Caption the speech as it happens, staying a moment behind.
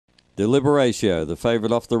Deliberatio, the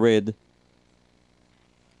favourite off the red.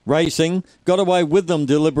 Racing, got away with them,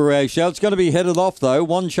 Deliberatio. It's going to be headed off, though.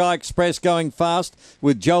 One Shy Express going fast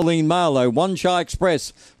with Jolene Marlowe. One Shy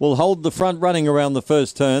Express will hold the front running around the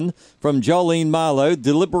first turn from Jolene Marlowe.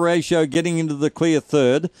 Deliberatio getting into the clear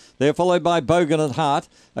third. They're followed by Bogan at Heart.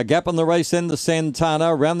 A gap on the race end to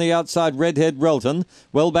Santana. Around the outside, Redhead Relton.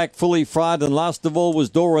 Well back, Fully Fried. And last of all was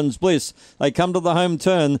Doran's Bliss. They come to the home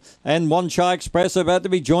turn. And One Shy Express about to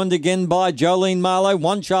be joined again by Jolene Marlowe.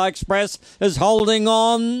 One Shy Express is holding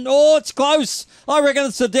on. Oh, it's close. I reckon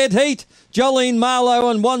it's a dead heat. Jolene Marlowe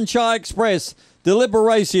and One Shy Express.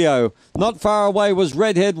 Deliberatio. Not far away was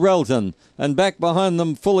Redhead Relton. And back behind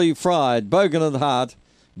them, Fully Fried. Bogan at Heart.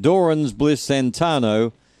 Doran's Bliss,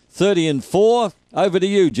 Santano. 30 and 4. Over to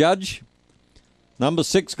you, Judge. Number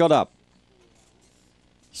 6 got up.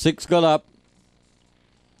 6 got up.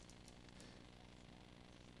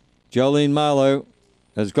 Jolene Marlowe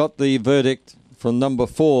has got the verdict from number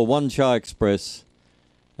 4, One Shy Express.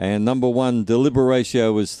 And number 1,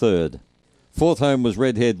 Deliberatio, was third. Fourth home was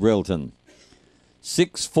Redhead Relton.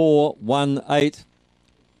 6, 4, 1, 8.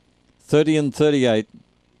 30 and 38.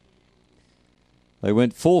 They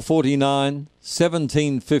went 4.49,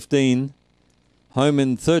 17.15. Home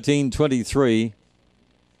in 13.23.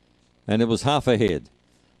 And it was half ahead.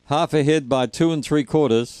 Half ahead by 2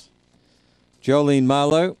 3/4. Jolene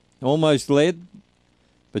Marlowe almost led,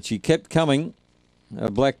 but she kept coming.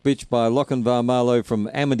 A black bitch by Lochinvar Marlowe from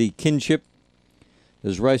Amity Kinship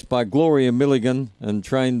is raced by Gloria Milligan and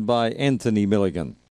trained by Anthony Milligan.